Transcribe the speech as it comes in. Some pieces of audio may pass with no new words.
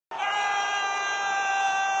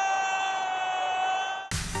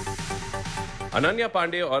अनन्या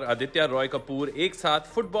पांडे और आदित्य रॉय कपूर एक साथ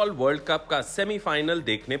फुटबॉल वर्ल्ड कप का सेमीफाइनल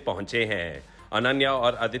देखने पहुंचे हैं। अनन्या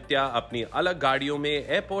और आदित्य अपनी अलग गाड़ियों में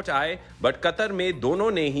एयरपोर्ट आए, बट कतर में दोनों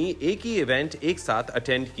ने ही एक ही इवेंट एक साथ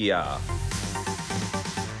अटेंड किया।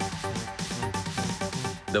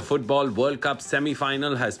 The Football World Cup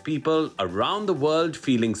semi-final has people around the world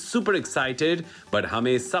feeling super excited, but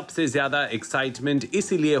हमें सबसे ज्यादा excitement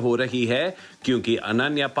इसीलिए हो रही है क्योंकि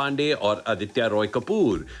अनन्या पांडे और आदित्य रॉय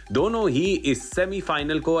कपूर दोनों ही इस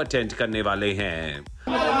semi-final को अटेंड करने वाले हैं।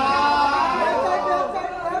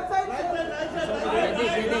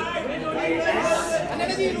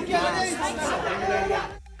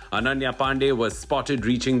 Ananya Panday was spotted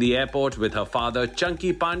reaching the airport with her father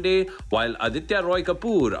Chunky Panday, while Aditya Roy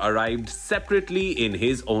Kapur arrived separately in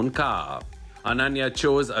his own car. Ananya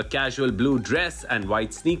chose a casual blue dress and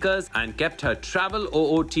white sneakers and kept her travel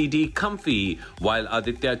OOTD comfy, while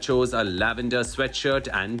Aditya chose a lavender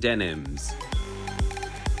sweatshirt and denims.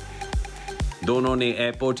 दोनों ने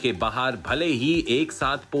airport के बाहर भले ही एक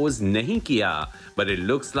साथ pose नहीं किया, but it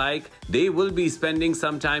looks like they will be spending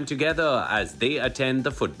some time together as they attend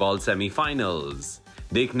the football semi-finals.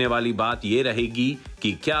 देखने वाली बात ये रहेगी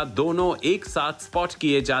कि क्या दोनों एक साथ स्पॉट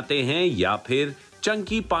किए जाते हैं या फिर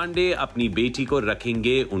चंकी पांडे अपनी बेटी को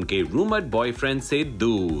रखेंगे उनके रूमर्ड बॉयफ्रेंड से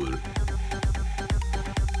दूर।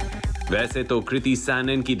 वैसे तो कृति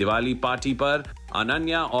सैनन की दिवाली पार्टी पर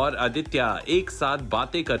अनन्या और आदित्य एक साथ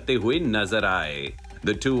बातें करते हुए नजर आए।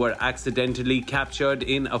 The two were accidentally captured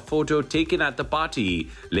in a photo taken at the party,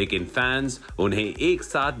 लेकिन फैंस उन्हें एक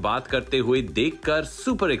साथ बात करते हुए देखकर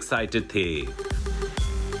सुपर एक्साइटेड थे।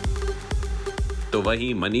 तो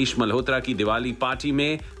वहीं मनीष मल्होत्रा की दिवाली पार्टी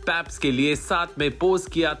में पैप्स के लिए साथ में पोज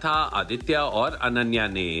किया था आदित्य और अनन्या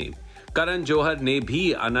ने। करण जौहर ने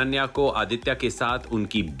भी अनन्या को आदित्य के साथ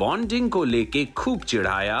उनकी बॉन्डिंग को लेके खूब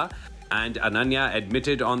चिढ़ाया, and Ananya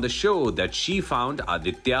admitted on the show that she found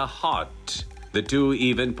Aditya hot. The two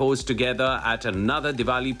even posed together at another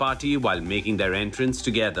Diwali party while making their entrance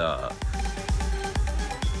together.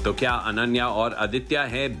 तो क्या अनन्या और आदित्य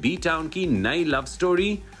है B-Town की नई love story?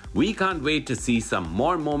 We can't wait to see some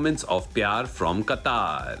more moments of प्यार from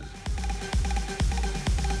Qatar.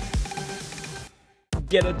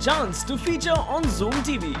 Get a chance to feature on Zoom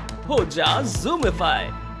TV. हो जा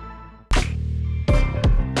Zoomify.